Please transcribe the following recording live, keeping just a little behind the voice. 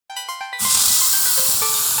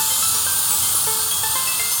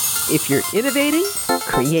If you're innovating,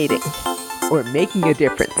 creating, or making a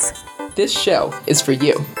difference, this show is for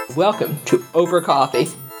you. Welcome to Over Coffee.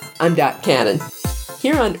 I'm Dot Cannon.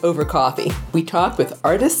 Here on Over Coffee, we talk with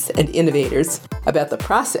artists and innovators about the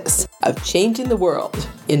process of changing the world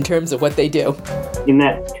in terms of what they do. In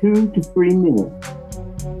that 2 to 3 minutes,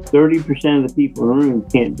 30% of the people in the room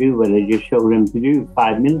can't do what I just showed them to do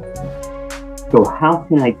 5 minutes ago. So how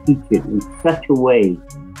can I teach it in such a way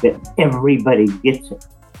that everybody gets it?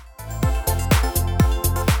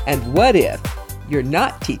 And what if you're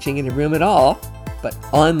not teaching in a room at all, but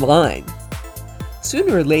online?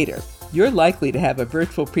 Sooner or later, you're likely to have a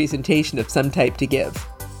virtual presentation of some type to give.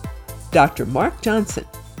 Dr. Mark Johnson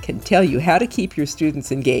can tell you how to keep your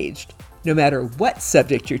students engaged, no matter what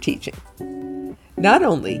subject you're teaching. Not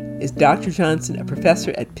only is Dr. Johnson a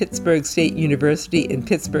professor at Pittsburg State University in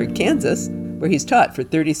Pittsburg, Kansas, where he's taught for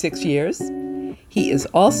 36 years, he is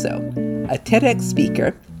also a TEDx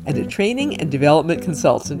speaker and a training and development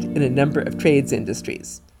consultant in a number of trades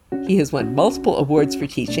industries. He has won multiple awards for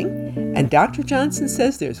teaching, and Dr. Johnson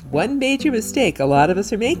says there's one major mistake a lot of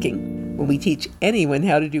us are making when we teach anyone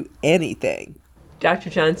how to do anything. Dr.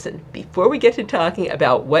 Johnson, before we get to talking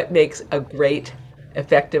about what makes a great,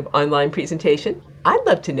 effective online presentation, I'd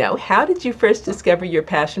love to know, how did you first discover your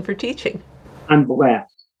passion for teaching? I'm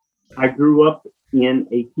blessed. I grew up in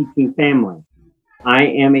a teaching family. I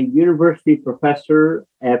am a university professor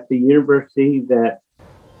at the university that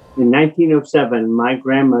in 1907, my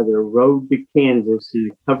grandmother rode to Kansas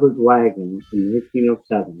in a covered wagon in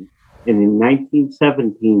 1907. And in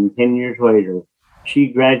 1917, 10 years later,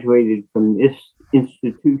 she graduated from this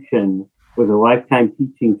institution with a lifetime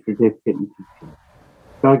teaching certificate in teaching.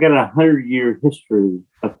 So I got a 100-year history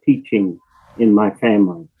of teaching in my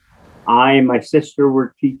family. I and my sister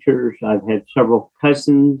were teachers. I've had several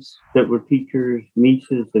cousins that were teachers,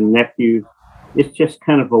 nieces and nephews. It's just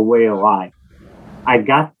kind of a way of life. I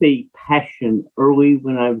got the passion early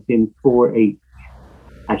when I was in 4-H.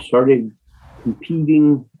 I started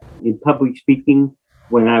competing in public speaking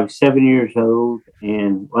when I was 7 years old,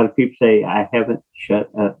 and a lot of people say I haven't shut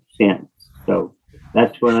up since. So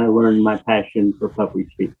that's when I learned my passion for public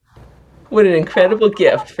speaking. What an incredible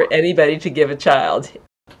gift for anybody to give a child.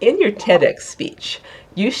 In your TEDx speech,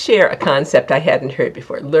 you share a concept I hadn't heard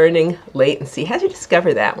before, learning latency. How did you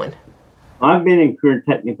discover that one? I've been in career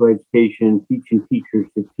technical education, teaching teachers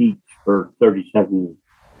to teach for 37 years.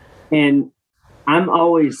 And I'm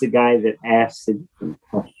always the guy that asks a different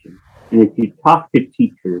question. And if you talk to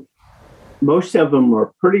teachers, most of them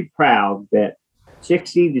are pretty proud that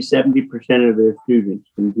 60 to 70% of their students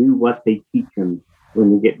can do what they teach them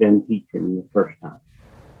when they get done teaching the first time.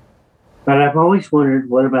 But I've always wondered,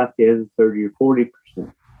 what about the other 30 or 40%?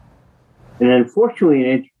 And unfortunately,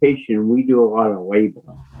 in education, we do a lot of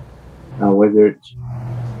labeling. Whether it's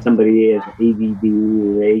somebody has ADD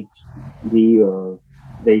or HD, or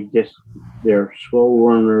they're slow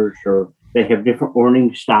learners, or they have different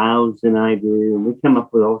learning styles than I do. And we come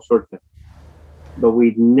up with all sorts of, but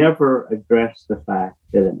we never address the fact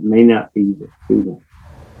that it may not be the student.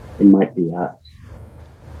 It might be us.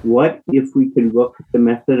 What if we could look at the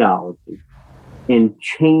methodology and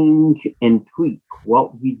change and tweak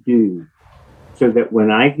what we do so that when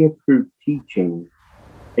I get through teaching,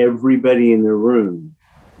 everybody in the room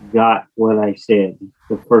got what I said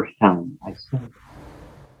the first time I said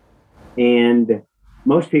it? And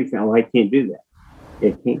most people say, oh, I can't do that.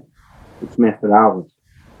 It can't. It's methodology.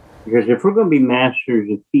 Because if we're going to be masters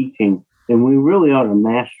of teaching, then we really ought to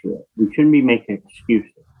master it. We shouldn't be making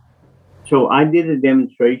excuses. So I did a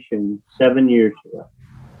demonstration 7 years ago.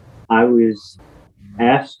 I was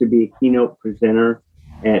asked to be a keynote presenter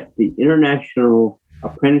at the International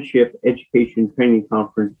Apprenticeship Education Training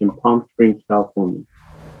Conference in Palm Springs, California.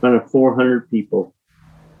 In front of 400 people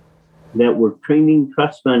that were training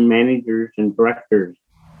trust fund managers and directors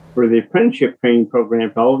for the apprenticeship training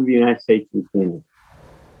programs all over the United States and Canada.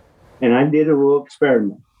 And I did a little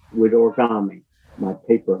experiment with origami, my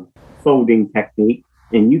paper folding technique.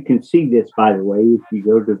 And you can see this, by the way, if you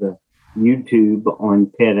go to the YouTube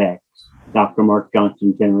on TEDx, Dr. Mark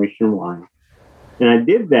Johnson, Generation Y. And I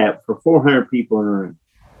did that for 400 people in a room.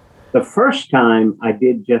 The first time I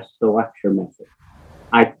did just the lecture method.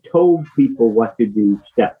 I told people what to do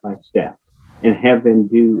step by step and have them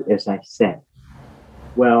do as I said.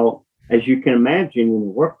 Well, as you can imagine in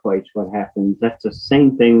the workplace, what happens, that's the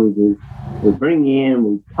same thing we do. We bring you in,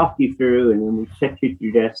 we talk you through, and then we set you at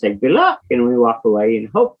your desk, say good luck, and we walk away and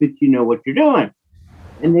hope that you know what you're doing.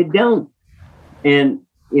 And they don't. And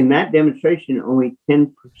in that demonstration, only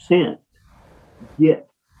 10% get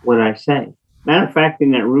what I say. Matter of fact,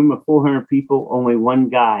 in that room of 400 people, only one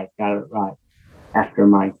guy got it right after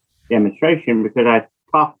my demonstration because I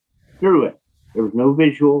talked through it. There was no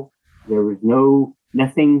visual. There was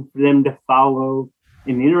nothing for them to follow.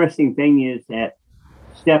 And the interesting thing is that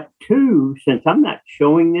step 2, since I'm not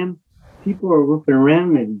showing them, people are looking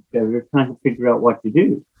around at each other trying to figure out what to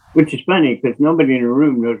do, which is funny because nobody in the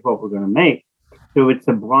room knows what we're going to make. So it's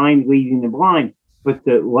a blind leading the blind. But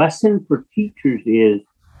the lesson for teachers is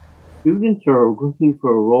students are looking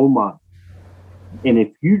for a role model. And if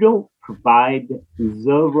you don't provide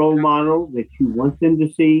the role model that you want them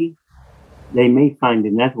to see, they may find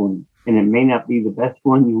another one, and it may not be the best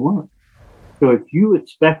one you want. So if you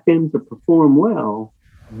expect them to perform well,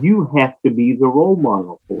 you have to be the role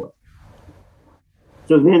model for it.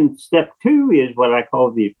 So then step 2 is what I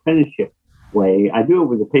call the apprenticeship way. I do it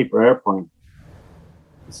with a paper airplane.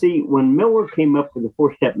 See, when Miller came up with the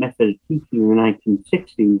 4-step method of teaching in the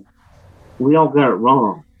 1960s, we all got it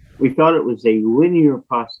wrong. We thought it was a linear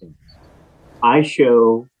process. I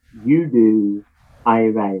show, you do, I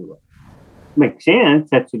evaluate. Makes sense.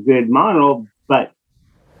 That's a good model, but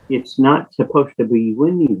it's not supposed to be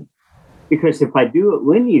linear. Because if I do it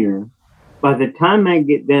linear, by the time I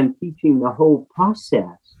get done teaching the whole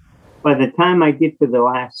process, by the time I get to the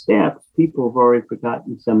last steps, people have already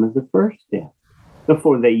forgotten some of the first steps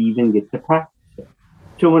before they even get to practice it.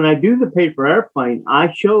 So when I do the paper airplane,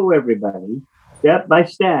 I show everybody step by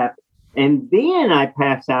step, and then I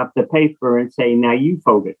pass out the paper and say, now you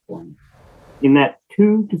fold it for me. In that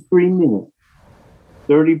 2 to 3 minutes,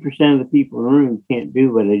 30% of the people in the room can't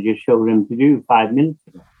do what I just showed them to do 5 minutes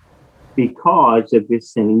ago because of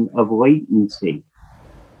this thing of latency.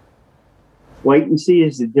 Latency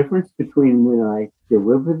is the difference between when I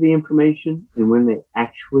deliver the information and when they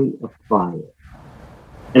actually apply it.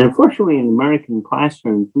 And unfortunately, in American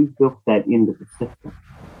classrooms, we've built that into the system.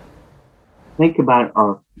 Think about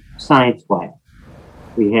our science lab.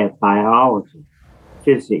 We have biology,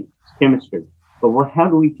 physics, chemistry. But how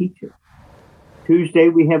do we teach it? Tuesday,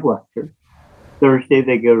 we have lecture. Thursday,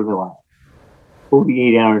 they go to the lab.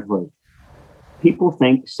 48 hours later. People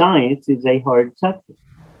think science is a hard subject.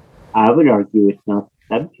 I would argue it's not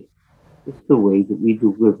the subject. It's the way that we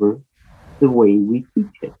deliver, the way we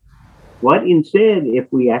teach it. What instead if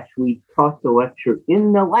we actually taught the lecture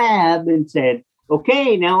in the lab and said,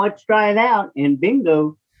 okay, now let's try it out, and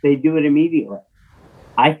bingo, they do it immediately.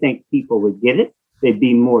 I think people would get it. They'd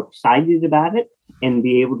be more excited about it and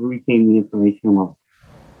be able to retain the information well.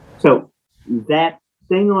 So that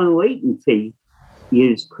thing on latency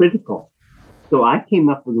is critical. So I came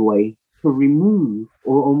up with a way to remove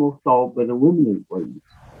or almost all but eliminate latency.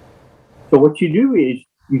 So what you do is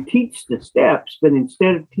you teach the steps, but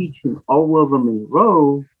instead of teaching all of them in a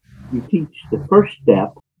row, you teach the first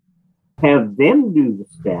step, have them do the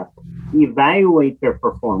step, evaluate their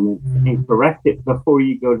performance, and correct it before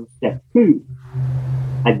you go to step 2.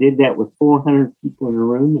 I did that with 400 people in a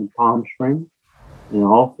room in Palm Springs, and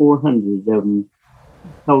all 400 of them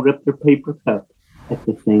held up their paper cup at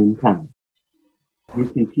the same time. You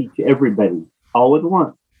can teach everybody all at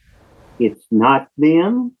once. It's not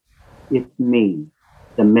them, it's me.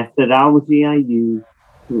 The methodology I use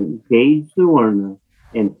to engage the learner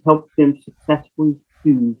and help them successfully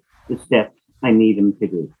do the steps I need them to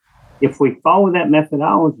do. If we follow that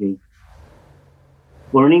methodology,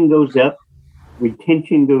 learning goes up,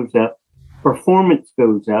 retention goes up, performance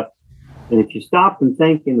goes up. And if you stop and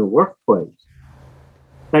think in the workplace,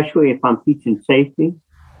 especially if I'm teaching safety,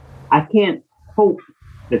 I can't hope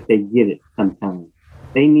that they get it sometimes.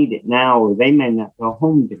 They need it now, or they may not go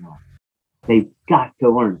home tonight. They've got to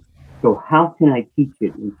learn it. So how can I teach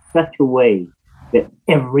it in such a way that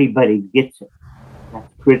everybody gets it?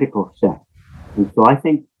 That's critical stuff. And so I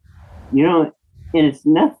think, and it's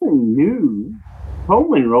nothing new.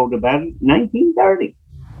 Coleman wrote about it in 1930.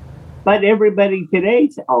 But everybody today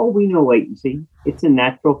says, we know latency. It's a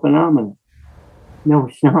natural phenomenon. No,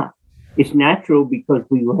 it's not. It's natural because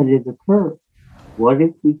we let it occur. What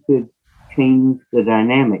if we could change the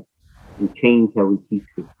dynamic and change how we teach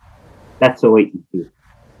it? That's the latency.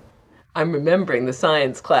 I'm remembering the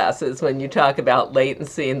science classes when you talk about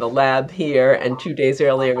latency in the lab here, and 2 days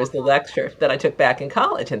earlier was the lecture that I took back in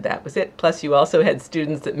college, and that was it. Plus, you also had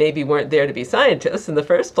students that maybe weren't there to be scientists in the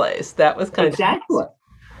first place. That was kind of...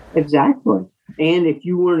 Exactly. And if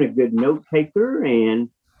you weren't a good note taker,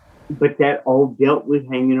 but that all dealt with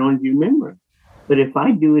hanging on to your memory. But if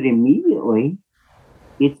I do it immediately,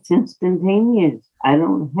 it's instantaneous. I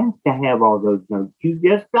don't have to have all those notes. You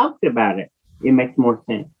just talked about it. It makes more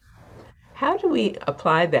sense. How do we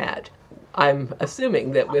apply that? I'm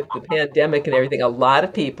assuming that with the pandemic and everything, a lot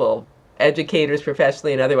of people educators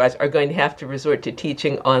professionally and otherwise are going to have to resort to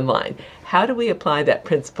teaching online. How do we apply that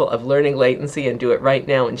principle of learning latency and do it right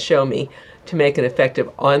now and show me to make an effective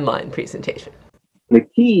online presentation? The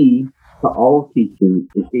key to all teaching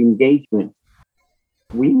is engagement.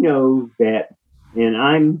 We know that, and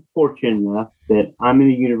I'm fortunate enough that I'm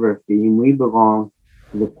in a university and we belong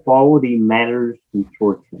to the Quality Matters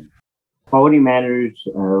Consortium. Quality Matters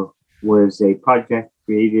was a project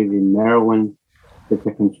created in Maryland. It's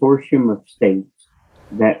a consortium of states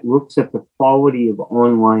that looks at the quality of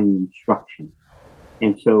online instruction.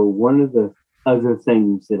 And so one of the other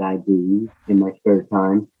things that I do in my spare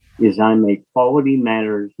time is I'm a Quality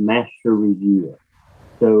Matters Master Reviewer.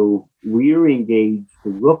 So we're engaged to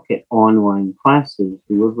look at online classes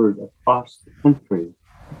delivered across the country,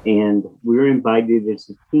 and we're invited as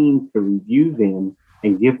a team to review them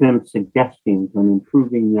and give them suggestions on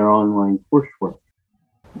improving their online coursework.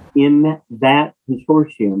 In that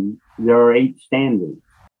consortium, there are 8 standards,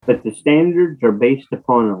 but the standards are based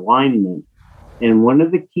upon alignment. And one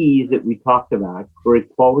of the keys that we talked about for a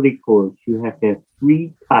quality course, you have to have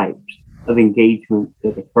 3 types of engagement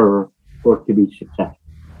that occur for it to be successful.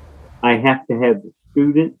 I have to have the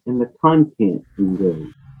student and the content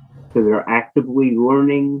engaged. So they're actively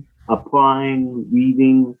learning, applying,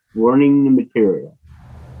 reading, learning the material.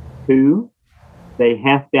 2, they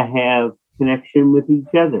have to have connection with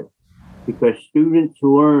each other, because students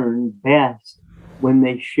learn best when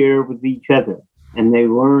they share with each other and they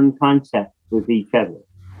learn concepts with each other.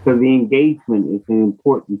 So the engagement is an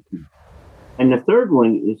important piece. And the third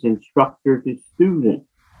one is instructor to student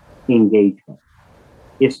engagement.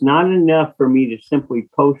 It's not enough for me to simply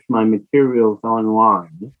post my materials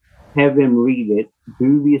online, have them read it,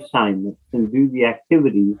 do the assignments, and do the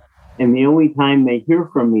activities, and the only time they hear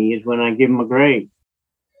from me is when I give them a grade.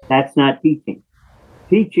 That's not teaching.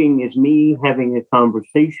 Teaching is me having a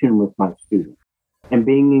conversation with my students and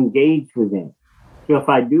being engaged with them. So if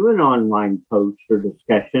I do an online post or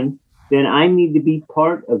discussion, then I need to be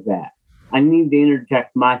part of that. I need to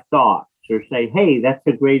interject my thoughts or say, hey, that's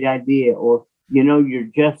a great idea, or you're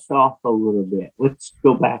just off a little bit. Let's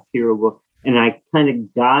go back here a little. And I kind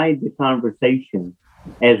of guide the conversation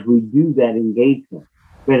as we do that engagement.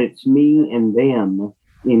 But it's me and them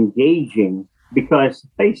engaging because,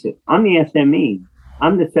 face it, I'm the SME.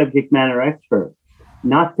 I'm the subject matter expert,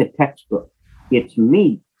 not the textbook. It's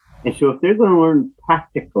me. And so if they're going to learn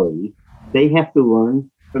practically, they have to learn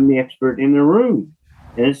from the expert in the room.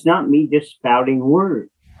 And it's not me just spouting words.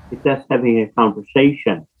 It's us having a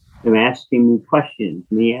conversation. Them asking me questions,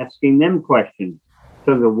 me asking them questions.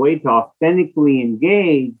 So the way to authentically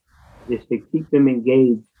engage is to keep them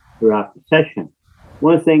engaged throughout the session.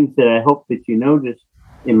 One of the things that I hope that you noticed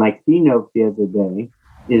in my keynote the other day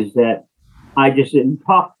is that I just didn't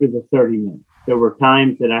talk for the 30 minutes. There were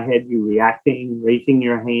times that I had you reacting, raising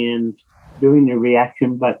your hands, doing the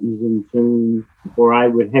reaction buttons in Zoom, or I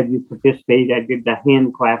would have you participate. I did the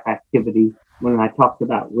hand clap activity when I talked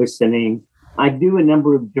about listening. I do a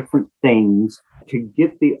number of different things to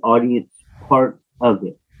get the audience part of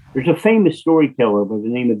it. There's a famous storyteller by the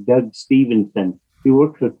name of Doug Stevenson. He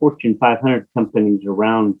works with Fortune 500 companies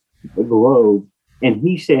around the globe. And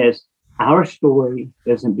he says, our story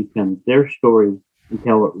doesn't become their story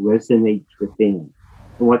until it resonates within.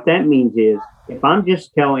 And what that means is, if I'm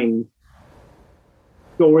just telling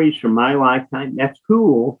stories from my lifetime, that's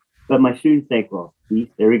cool. But my students think, well,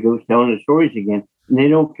 there he goes telling the stories again. And they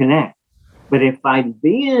don't connect. But if I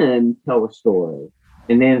then tell a story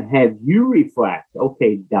and then have you reflect,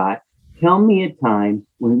 okay, Dot, tell me a time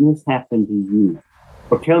when this happened to you,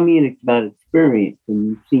 or tell me about experience when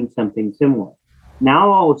you've seen something similar.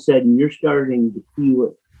 Now, all of a sudden, you're starting to feel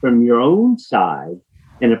it from your own side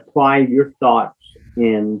and apply your thoughts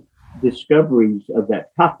and discoveries of that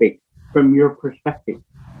topic from your perspective.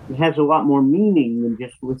 It has a lot more meaning than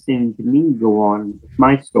just listening to me go on with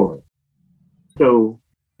my story. So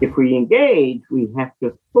if we engage, we have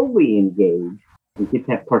to fully engage and get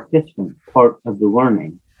that participant part of the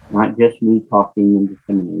learning, not just me talking and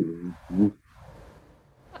disseminating.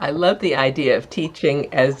 I love the idea of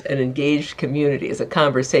teaching as an engaged community, as a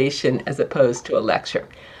conversation, as opposed to a lecture.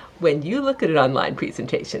 When you look at an online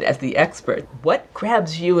presentation as the expert, what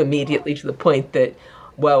grabs you immediately to the point that,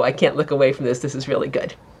 whoa, I can't look away from this, this is really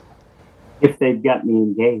good? If they've got me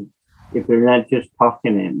engaged, if they're not just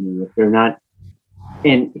talking at me, if they're not.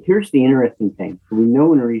 And here's the interesting thing. We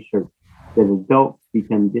know in research that adults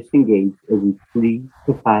become disengaged every 3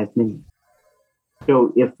 to 5 minutes.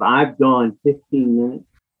 So if I've gone 15 minutes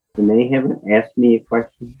and they haven't asked me a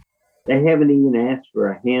question, they haven't even asked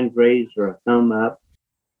for a hand raise or a thumb up,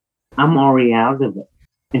 I'm already out of it.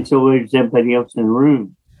 And so there's everybody else in the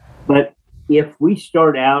room. But if we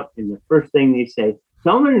start out and the first thing they say,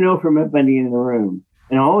 so I'm going to know from everybody in the room,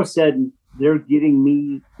 and all of a sudden they're getting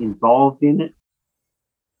me involved in it,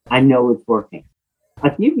 I know it's working.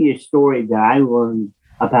 I'll give you a story that I learned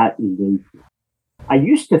about engagement. I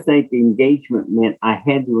used to think engagement meant I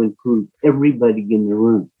had to include everybody in the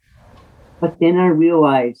room. But then I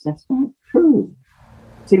realized that's not true.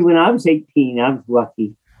 See, when I was 18, I was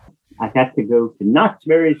lucky. I got to go to Knott's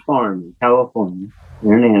Berry Farm in California,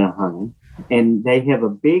 they're in Anaheim, and they have a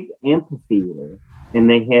big amphitheater, and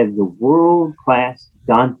they had the world-class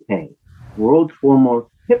Dante, world's foremost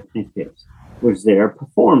hypnotist, was there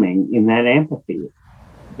performing in that amphitheater.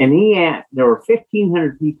 And there were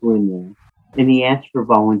 1,500 people in there, and he asked for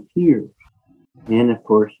volunteers. And of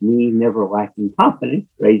course, me, never lacking confidence,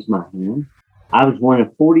 raised my hand. I was one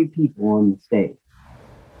of 40 people on the stage.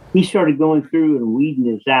 He started going through and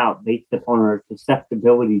weeding us out based upon our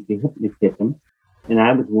susceptibility to hypnotism. And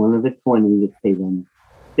I was one of the 20 that stayed on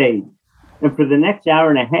the stage. And for the next hour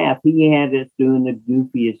and a half, he had us doing the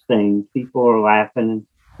goofiest things. People are laughing and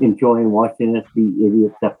enjoying watching us be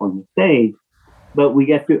idiots up on the stage. But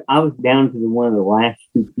I was down to one of the last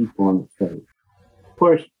two people on the stage. Of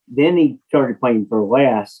course, then he started playing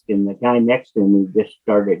burlesque, and the guy next to him just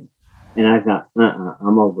started. And I thought,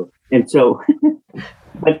 I'm over. And so,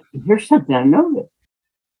 but here's something I noticed.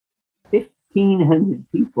 1,500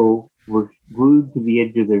 people were glued to the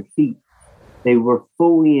edge of their seats. They were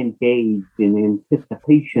fully engaged in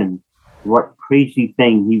anticipation of what crazy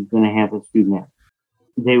thing he was going to have us do next.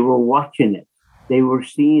 They were watching it. They were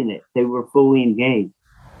seeing it. They were fully engaged.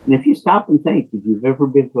 And if you stop and think, if you've ever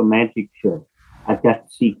been to a magic show, I've got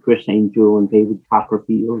to see Chris Angel and David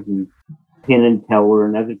Copperfield and Penn and Teller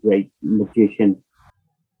and other great magicians.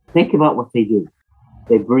 Think about what they do.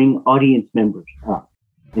 They bring audience members up,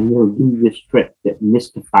 and they'll do this trick that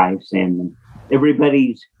mystifies them. And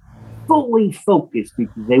everybody's fully focused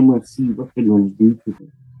because they want to see what they're going to do to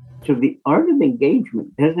them. So the art of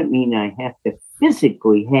engagement doesn't mean I have to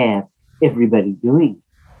physically have everybody doing it.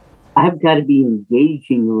 I've got to be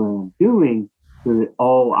engaging what I'm doing so that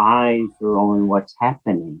all eyes are on what's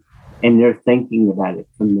happening and they're thinking about it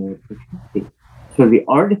from their perspective. So the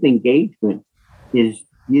art of engagement is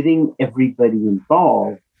getting everybody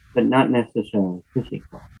involved, but not necessarily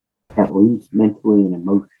physically, at least mentally and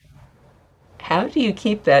emotionally. How do you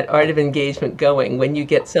keep that art of engagement going when you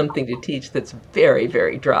get something to teach that's very,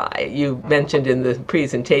 very dry? You mentioned in the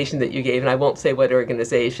presentation that you gave, and I won't say what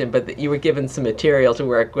organization, but that you were given some material to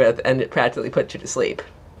work with and it practically put you to sleep.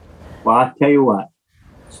 Well, I'll tell you what.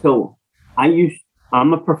 So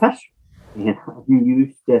I'm a professor, and I'm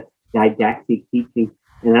used to didactic teaching.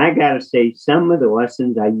 And I got to say, some of the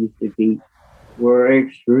lessons I used to teach were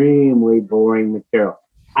extremely boring material.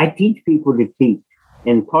 I teach people to teach.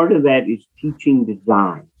 And part of that is teaching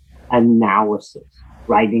design, analysis,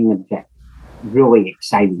 writing objectives, really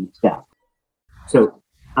exciting stuff. So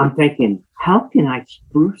I'm thinking, how can I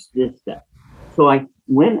spruce this up? So I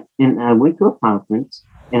went to a conference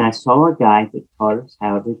and I saw a guy that taught us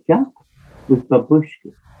how to jump with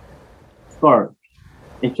babushkas, scarves.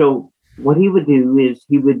 And so what he would do is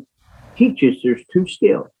he would teach us there's two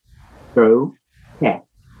skills, throw, catch,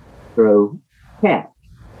 throw, catch.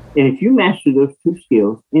 And if you master those two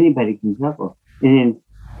skills, anybody can juggle. And in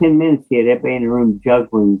 10 minutes, he had everybody in the room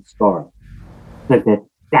juggling scarves. So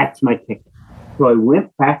that's my ticket. So I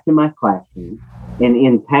went back to my classroom, and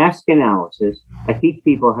in task analysis, I teach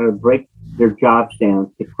people how to break their jobs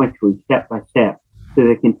down sequentially, step by step, so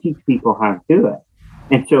they can teach people how to do it.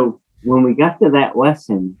 And so when we got to that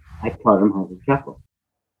lesson, I taught them how to juggle.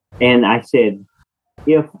 And I said,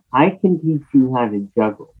 if I can teach you how to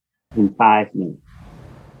juggle in 5 minutes,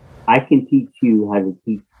 I can teach you how to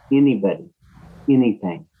teach anybody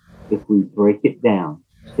anything if we break it down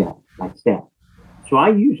step by step. So I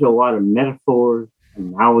use a lot of metaphors,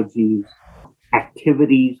 analogies,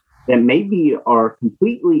 activities that maybe are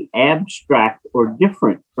completely abstract or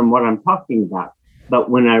different from what I'm talking about. But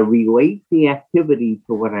when I relate the activity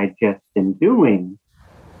to what I just am doing,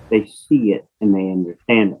 they see it and they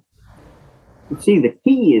understand it. You see, the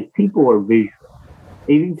key is people are visual.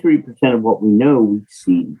 83% of what we know, we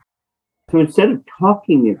see. So instead of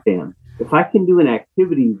talking at them, if I can do an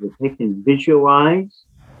activity that they can visualize,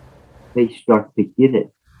 they start to get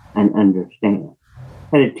it and understand.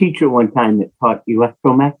 I had a teacher one time that taught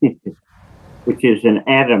electromagnetism, which is an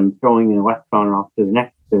atom throwing an electron off to the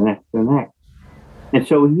next, to the next, to the next. And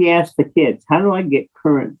so he asked the kids, how do I get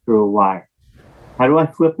current through a wire? How do I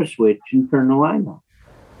flip a switch and turn the light on?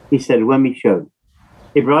 He said, let me show you.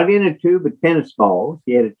 He brought in a tube of tennis balls.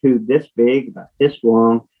 He had a tube this big, about this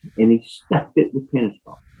long, and he stuffed it with tennis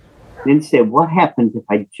balls. Then said, what happens if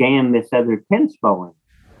I jam this other tennis ball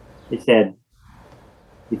in? They said,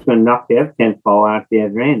 it's going to knock the other tennis ball out the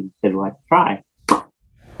other end. He said, well, let's try.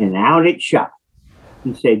 And out it shot.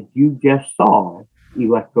 He said, you just saw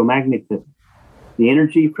electromagnetism. The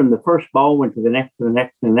energy from the first ball went to the next, to the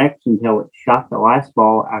next, to the next, until it shot the last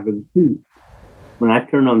ball out of the tube. When I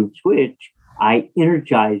turn on the switch, I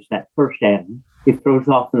energize that first atom. It throws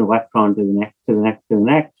off an electron to the next, to the next, to the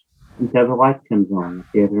next, until the light comes on at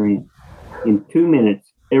the other end. In 2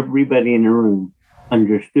 minutes, everybody in the room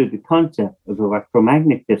understood the concept of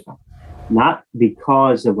electromagnetism, not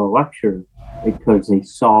because of a lecture, because they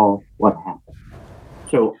saw what happened.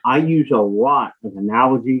 So I use a lot of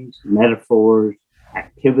analogies, metaphors,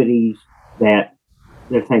 activities that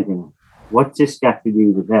they're thinking, what's this got to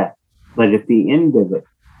do with that? But at the end of it,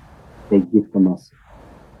 they get the message.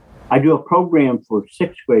 I do a program for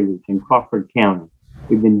sixth graders in Crawford County.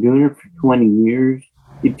 We've been doing it for 20 years.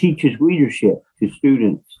 It teaches leadership to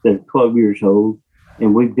students that are 12 years old.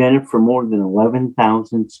 And we've done it for more than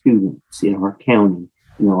 11,000 students in our county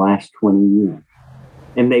in the last 20 years.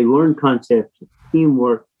 And they learn concepts of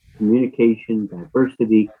teamwork, communication,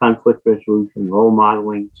 diversity, conflict resolution, role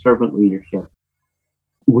modeling, servant leadership.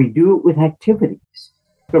 We do it with activities.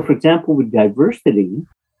 So, for example, with diversity,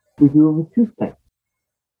 we do it with toothpaste.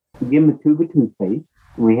 We give them a tube of toothpaste,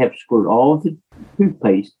 and we have to squirt all of the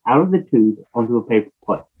toothpaste out of the tube onto a paper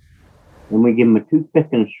plate. Then we give them a toothpick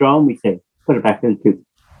and a straw, and we say, put it back in the tube.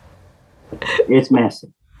 It's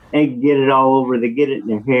messy. They get it all over. They get it in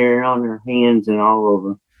their hair, on their hands, and all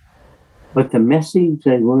over. But the message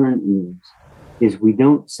I learned is we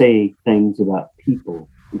don't say things about people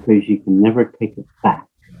because you can never take it back.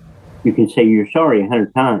 You can say you're sorry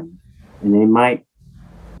 100 times, and they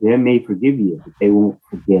may forgive you, but they won't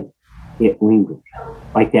forget it. It lingers.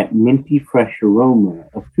 Like that minty fresh aroma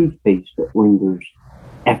of toothpaste that lingers.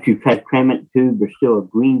 After you try to cram it in the tube, there's still a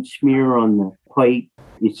green smear on the plate.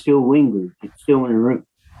 It still lingers. It's still in the room.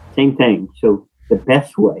 Same thing. So the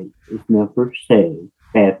best way is never say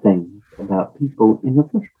bad things about people in the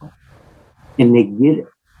first place. And they get it.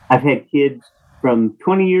 I've had kids from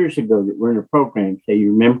 20 years ago that were in a program say,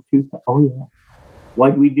 you remember toothpaste? Oh, yeah.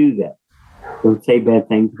 Why'd we do that? Don't say bad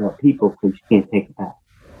things about people because you can't take it back.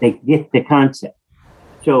 They get the concept.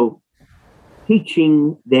 So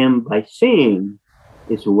teaching them by saying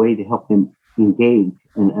is a way to help them engage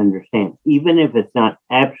and understand, even if it's not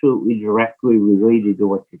absolutely directly related to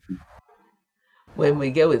what you're teaching. When we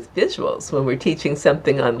go with visuals, when we're teaching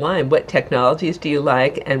something online, what technologies do you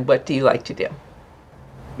like and what do you like to do?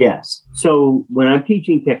 Yes. So when I'm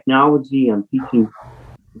teaching technology, I'm teaching,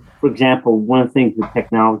 for example, one of the things with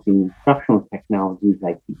technology, instructional technologies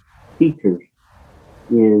I teach teachers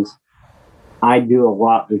is I do a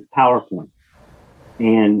lot with PowerPoint.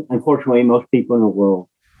 And unfortunately, most people in the world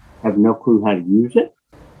have no clue how to use it.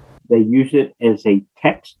 They use it as a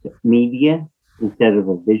text media instead of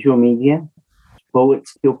a visual media. Bullet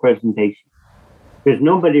skill presentation. Because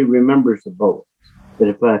nobody remembers the bullets. But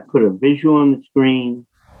if I put a visual on the screen,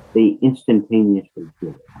 they instantaneously get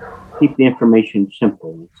it. Keep the information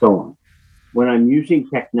simple and so on. When I'm using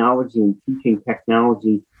technology and teaching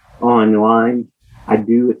technology online, I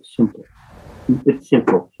do it simple. Keep it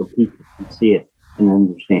simple so people can see it and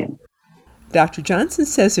understand it. Dr. Johnson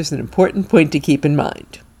says there's an important point to keep in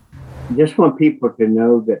mind. I just want people to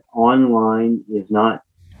know that online is not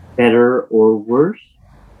better or worse.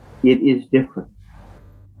 It is different.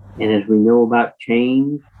 And as we know about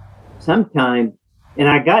change, sometimes, and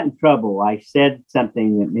I got in trouble. I said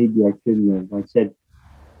something that maybe I shouldn't have. I said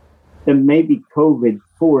that maybe COVID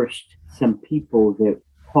forced some people that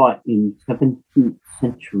taught in 17th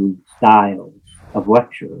century styles of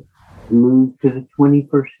lecture to move to the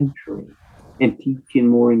 21st century and teach in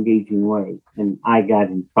more engaging ways. And I got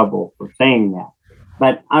in trouble for saying that.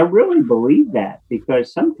 But I really believe that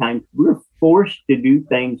because sometimes we're forced to do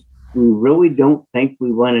things we really don't think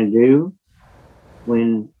we want to do,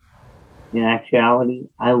 when in actuality,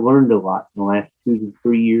 I learned a lot in the last 2 to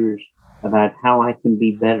 3 years about how I can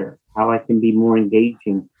be better, how I can be more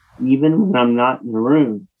engaging, even when I'm not in the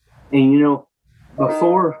room. And,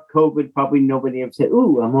 before COVID, probably nobody ever said,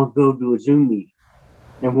 ooh, I'm going to go do a Zoom meeting,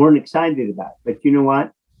 and weren't excited about it. But you know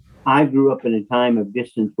what? I grew up in a time of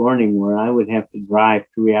distance learning where I would have to drive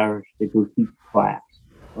 3 hours to go teach class.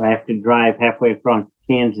 Or I have to drive halfway across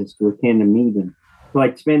Kansas to attend a meeting. So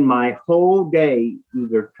I'd spend my whole day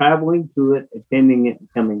either traveling to it, attending it, and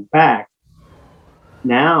coming back.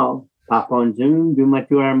 Now, pop on Zoom, do my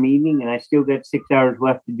 2-hour meeting, and I still got 6 hours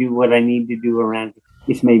left to do what I need to do around it.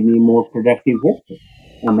 It's made me more productive with it.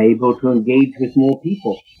 I'm able to engage with more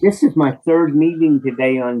people. This is my third meeting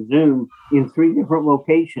today on Zoom in 3 different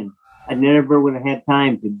locations. I never would have had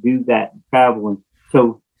time to do that traveling.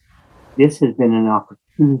 So this has been an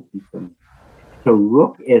opportunity for me. So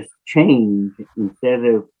look at change instead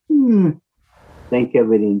of think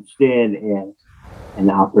of it instead as an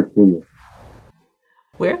opportunity.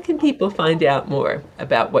 Where can people find out more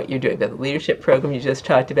about what you're doing, about the leadership program you just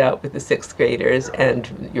talked about with the sixth graders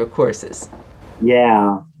and your courses?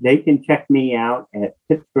 Yeah, they can check me out at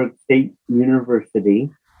Pittsburg State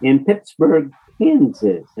University in Pittsburg,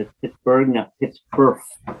 Kansas. That's Pittsburg, not Pittsburgh.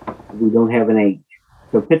 We don't have an H.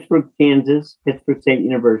 So Pittsburg, Kansas, Pittsburg State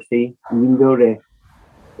University. You can go to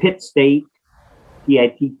Pitt State,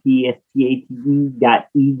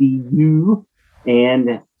 pittstate.edu,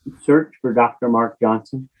 and search for Dr. Mark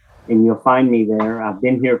Johnson, and you'll find me there. I've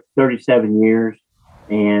been here for 37 years,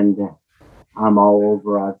 and I'm all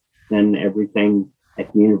over. I've done everything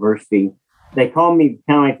at the university. They call me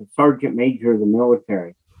kind of like a sergeant major of the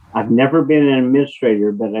military. I've never been an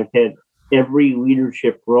administrator, but I've had every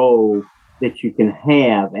leadership role that you can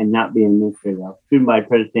have and not be an administrator. I was student body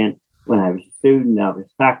president when I was a student. I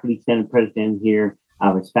was faculty senate president here.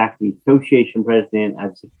 I was faculty association president. I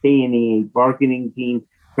was a KNEA bargaining team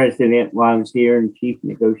president while I was here and chief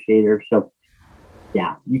negotiator. So,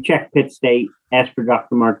 yeah, you check Pitt State, ask for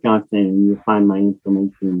Dr. Mark Johnson, and you'll find my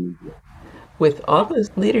information immediately. With all those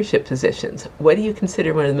leadership positions, what do you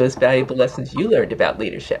consider one of the most valuable lessons you learned about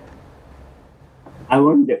leadership? I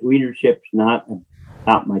learned that leadership's not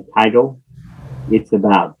about my title. It's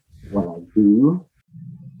about what I do.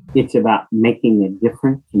 It's about making a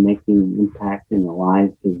difference and making an impact in the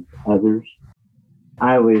lives of others.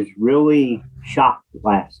 I was really shocked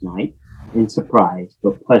last night and surprised,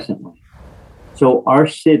 but pleasantly. So our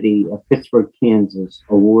city of Pittsburg, Kansas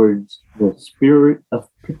awards the Spirit of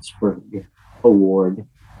Pittsburgh Award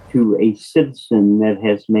to a citizen that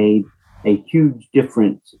has made a huge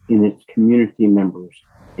difference in its community members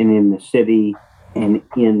and in the city and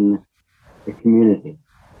in the community.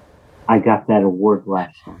 I got that award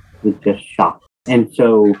last night. It just shocked. And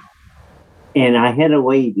I had a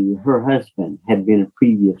lady, her husband had been a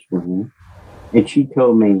previous winner, and she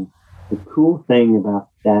told me the cool thing about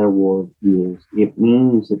that award is it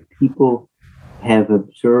means that people have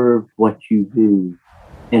observed what you do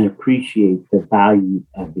and appreciate the value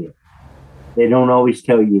of it. They don't always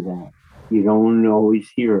tell you that. You don't always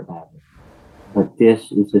hear about it. But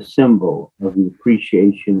this is a symbol of the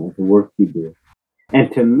appreciation of the work you do. And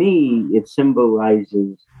to me, it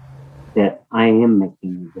symbolizes that I am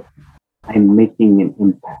making a difference. I'm making an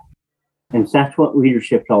impact. And that's what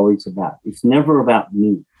leadership's always about. It's never about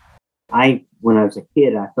me. When I was a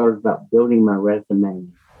kid, I thought about building my resume,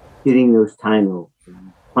 getting those titles,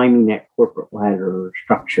 and climbing that corporate ladder or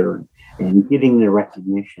structure, and getting the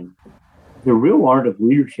recognition. The real art of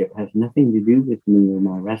leadership has nothing to do with me or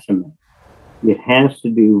my resume. It has to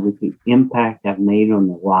do with the impact I've made on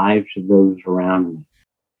the lives of those around me.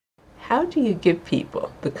 How do you give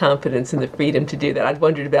people the confidence and the freedom to do that? I've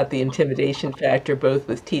wondered about the intimidation factor, both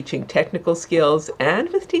with teaching technical skills and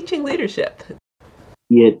with teaching leadership.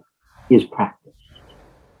 It is practice.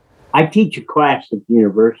 I teach a class at the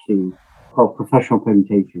university called professional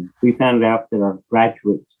presentation. We found out that our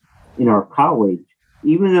graduates in our college,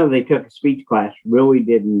 even though they took a speech class, really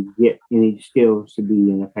didn't get any skills to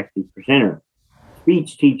be an effective presenter.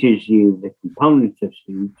 Speech teaches you the components of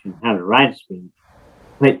speech and how to write a speech,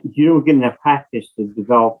 but you don't get enough practice to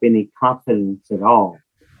develop any confidence at all.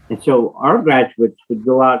 And so our graduates would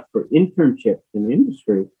go out for internships in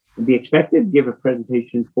industry and be expected to give a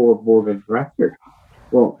presentation for a board of directors.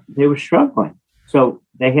 Well, they were struggling. So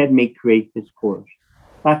they had me create this course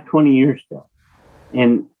about 20 years ago.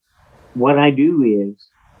 And what I do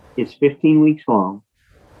is it's 15 weeks long.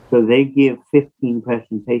 So they give 15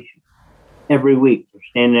 presentations every week. They're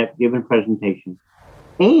standing up, giving presentations.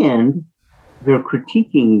 And they're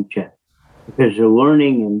critiquing each other because they're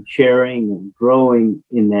learning and sharing and growing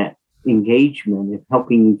in that engagement and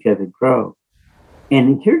helping each other grow.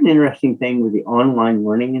 And here's an interesting thing with the online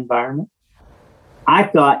learning environment. I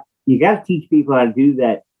thought you got to teach people how to do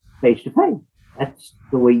that face to face. That's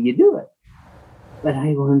the way you do it. But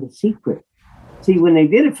I learned a secret. See, when they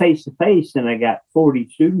did it face to face and I got 40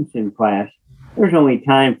 students in class, there's only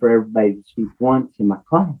time for everybody to speak once in my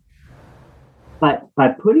class. But by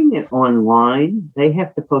putting it online, they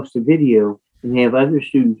have to post a video and have other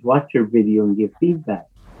students watch your video and give feedback.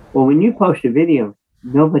 Well, when you post a video,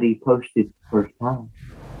 nobody posted the first time.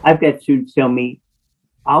 I've got students tell me,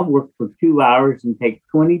 I'll work for 2 hours and take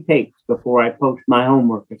 20 takes before I post my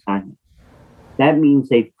homework assignment. That means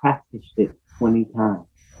they've practiced it 20 times.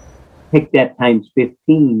 Take that times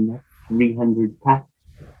 15, that's 300 practices.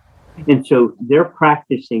 And so they're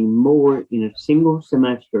practicing more in a single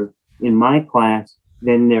semester in my class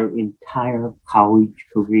than their entire college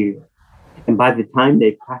career. And by the time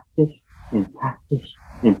they practice and practice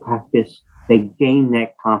and practice, they gain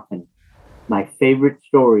that confidence. My favorite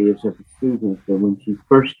story is of a student that when she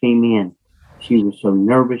first came in, she was so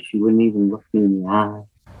nervous she wouldn't even look me in the eye.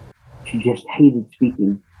 She just hated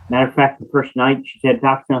speaking. Matter of fact, the first night she said,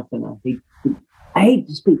 "Dr. Johnson, I hate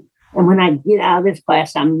to speak. And when I get out of this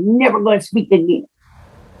class, I'm never going to speak again."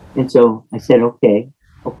 And so I said, okay,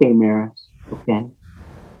 Maris, okay.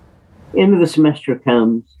 End of the semester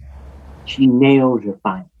comes. She nails her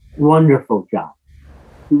final. Wonderful job.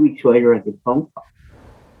 2 weeks later, I get a phone call.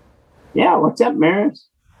 "Yeah, what's up, Maris?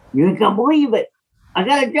 You ain't gonna believe it. I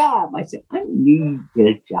got a job." I said, "I knew you'd get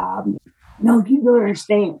a job." "No, you don't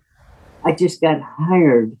understand. I just got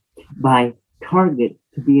hired by Target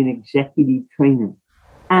to be an executive trainer.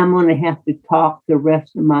 I'm going to have to talk the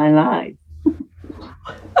rest of my life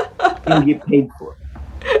and get paid for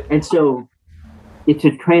it." And so it's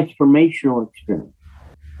a transformational experience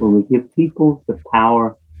when we give people the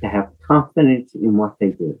power to have confidence in what they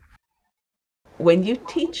do. When you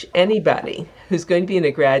teach anybody who's going to be in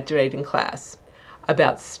a graduating class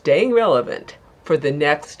about staying relevant for the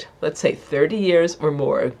next, let's say, 30 years or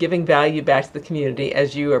more, giving value back to the community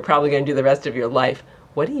as you are probably going to do the rest of your life,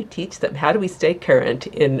 what do you teach them? How do we stay current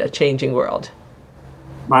in a changing world?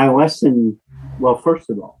 My lesson, well, first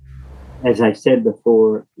of all, as I said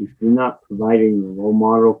before, if you're not providing a role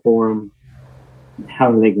model for them,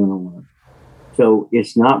 how are they going to learn? So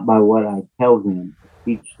it's not by what I tell them to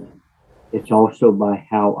teach them. It's also by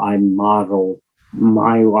how I model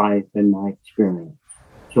my life and my experience.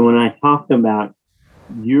 So when I talk about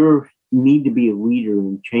you need to be a leader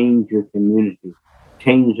and change your community,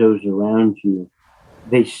 change those around you,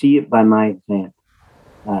 they see it by my example.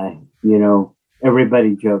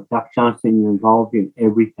 Everybody jokes, "Dr. Johnson, you're involved in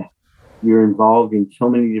everything. You're involved in so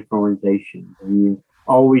many different organizations, and you're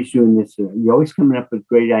always doing this. You're always coming up with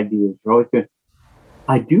great ideas. You're always good."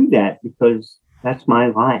 I do that because that's my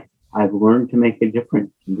life. I've learned to make a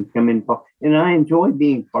difference and become involved. And I enjoy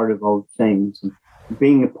being part of all things and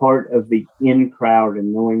being a part of the in crowd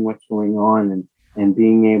and knowing what's going on and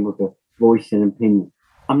being able to voice an opinion.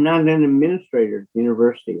 I'm not an administrator at the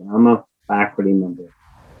university. I'm a faculty member.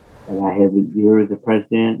 But I have the ear of the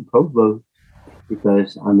president and provost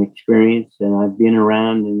because I'm experienced and I've been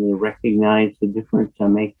around and they recognize the difference I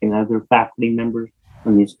make in other faculty members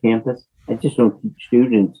on this campus. I just don't teach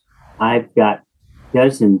students. I've got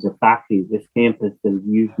dozens of faculty at this campus that have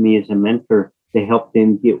used me as a mentor to help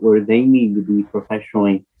them get where they need to be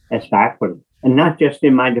professionally as faculty. And not just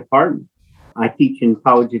in my department. I teach in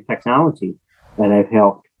College of Technology, but I've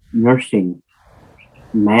helped nursing,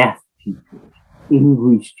 math teachers,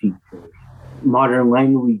 English teachers, modern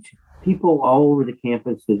language, people all over the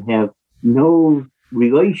campus that have no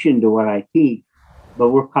relation to what I teach, but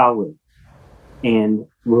we're colleagues and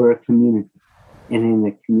we're a community. And in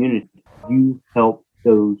the community, you help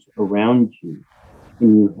those around you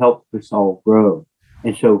and you help us all grow.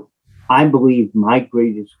 And so I believe my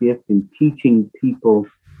greatest gift in teaching people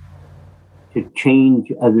to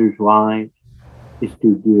change others' lives is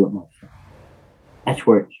to do it myself. That's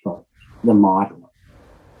where it starts, the modeling.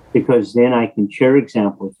 Because then I can share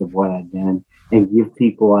examples of what I've done and give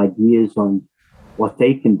people ideas on what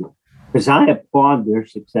they can do. Because I applaud their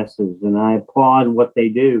successes and I applaud what they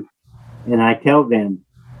do. And I tell them,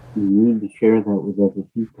 you need to share that with other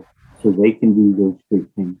people so they can do those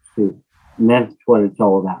great things too. And that's what it's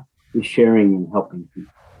all about, is sharing and helping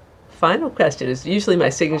people. Final question is usually my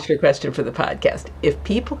signature question for the podcast. If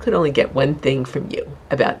people could only get one thing from you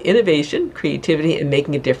about innovation, creativity, and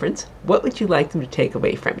making a difference, what would you like them to take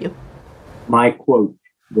away from you? My quote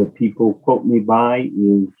that people quote me by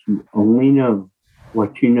is, "You only know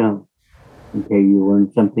what you know until you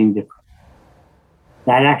learn something different."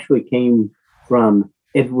 That actually came from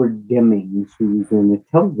Edward Demings, who was in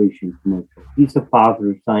a television commercial. He's the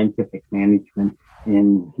father of scientific management,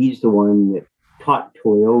 and he's the one that taught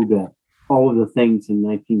Toyota all of the things in the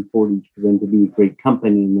 1940s for them to be a great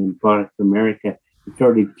company, and then brought it to America and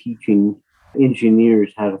started teaching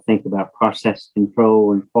engineers how to think about process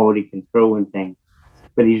control and quality control and things.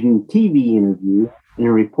 But he's in a TV interview, and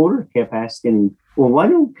a reporter kept asking him, "Well, why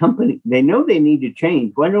don't companies, they know they need to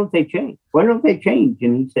change. Why don't they change? Why don't they change?"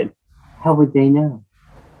 And he said, "How would they know?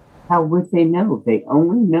 How would they know? They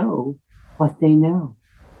only know what they know."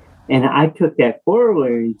 And I took that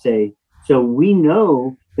corollary and say, so we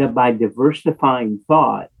know that by diversifying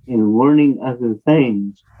thought and learning other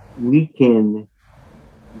things, we can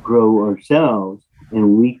grow ourselves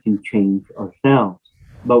and we can change ourselves.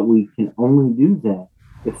 But we can only do that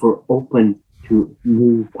if we're open to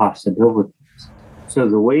new possibilities. So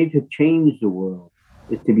the way to change the world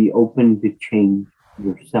is to be open to change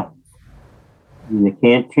yourself. And you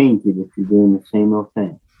can't change it if you're doing the same old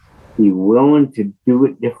thing. Be willing to do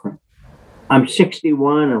it different. I'm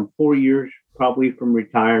 61. I'm 4 years probably from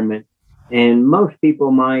retirement. And most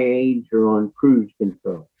people my age are on cruise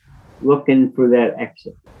control, looking for that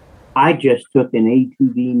exit. I just took an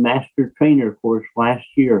ATD master trainer course last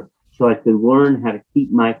year so I could learn how to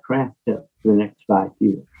keep my craft up for the next 5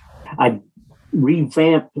 years. I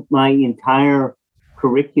revamped my entire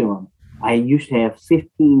curriculum. I used to have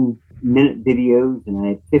 15-minute videos, and I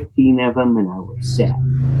had 15 of them, and I was set.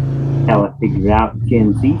 Until I figured out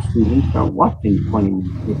Gen Z students are watching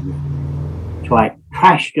 20-minute videos. So I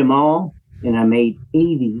trashed them all, and I made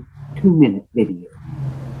 80 2-minute videos.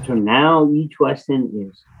 So now each lesson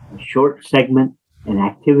is a short segment, an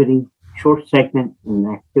activity, short segment, and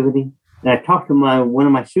an activity. And I talked to one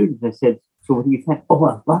of my students. I said, so what do you think? Oh,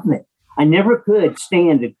 I love it. I never could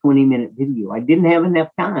stand a 20-minute video. I didn't have enough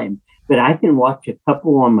time, but I can watch a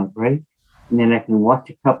couple on my break, and then I can watch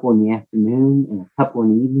a couple in the afternoon and a couple in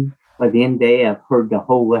the evening. By the end of the day, I've heard the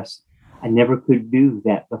whole lesson. I never could do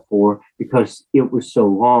that before because it was so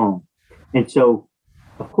long. And so,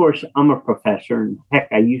 of course, I'm a professor, and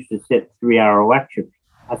heck, I used to sit 3-hour lectures.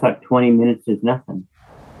 I thought 20 minutes is nothing.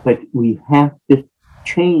 But we have to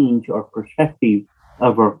change our perspective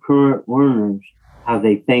of our current learners, how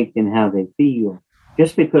they think and how they feel.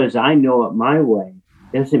 Just because I know it my way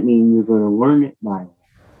doesn't mean you're going to learn it my way.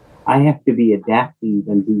 I have to be adaptive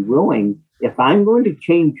and be willing. If I'm going to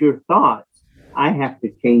change your thoughts, I have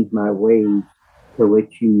to change my ways to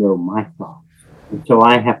let you know my thoughts. And so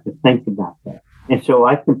I have to think about that. And so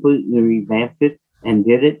I completely revamped it and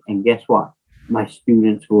did it. And guess what? My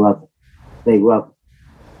students love it. They love it.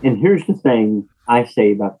 And here's the thing I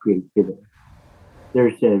say about creativity.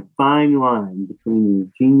 There's a fine line between a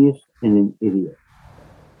genius and an idiot.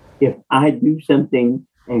 If I do something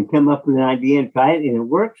and come up with an idea and try it and it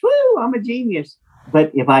works, woo, I'm a genius.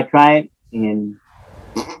 But if I try it and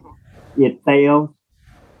it fails,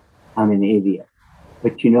 I'm an idiot.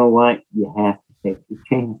 But you know what? You have to take the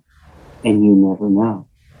chance, and you never know.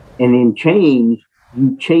 And in change,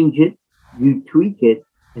 you change it, you tweak it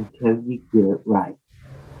until you get it right.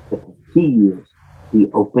 But the key is be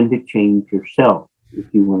open to change yourself if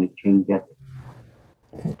you want to change others.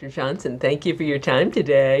 Dr. Johnson, thank you for your time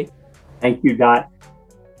today. Thank you, Dot.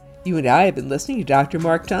 You and I have been listening to Dr.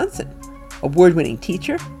 Mark Johnson, award-winning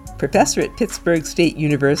teacher, professor at Pittsburg State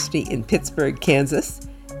University in Pittsburg, Kansas,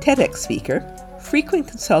 TEDx speaker, frequent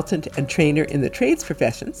consultant and trainer in the trades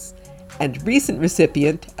professions, and recent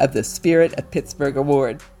recipient of the Spirit of Pittsburgh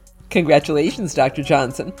Award. Congratulations, Dr.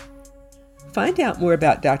 Johnson. Find out more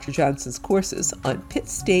about Dr. Johnson's courses on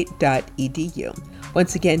pittstate.edu.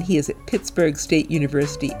 Once again, he is at Pittsburg State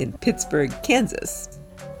University in Pittsburg, Kansas,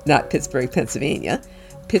 not Pittsburgh, Pennsylvania.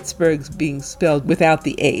 Pittsburgh's being spelled without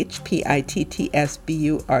the H, Pittsburg.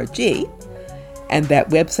 And that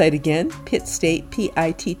website again, pittstate,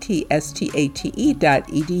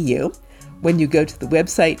 pittstate.edu. When you go to the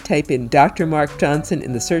website, type in Dr. Mark Johnson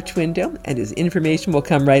in the search window, and his information will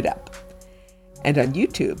come right up. And on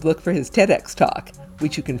YouTube, look for his TEDx talk,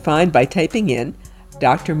 which you can find by typing in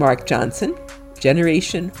Dr. Mark Johnson,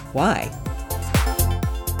 Generation Y.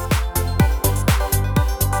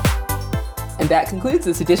 And that concludes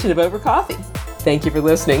this edition of Over Coffee. Thank you for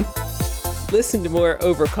listening. Listen to more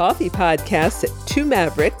Over Coffee podcasts at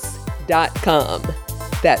 2mavericks.com.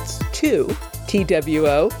 That's 2,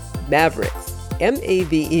 T-W-O, Mavericks,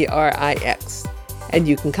 M-A-V-E-R-I-X. And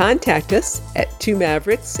you can contact us at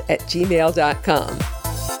 2mavericks@gmail.com.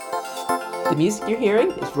 The music you're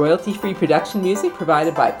hearing is royalty-free production music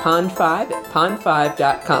provided by Pond5 at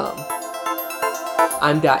pond5.com.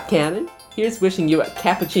 I'm Dot Cannon. Here's wishing you a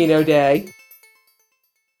cappuccino day.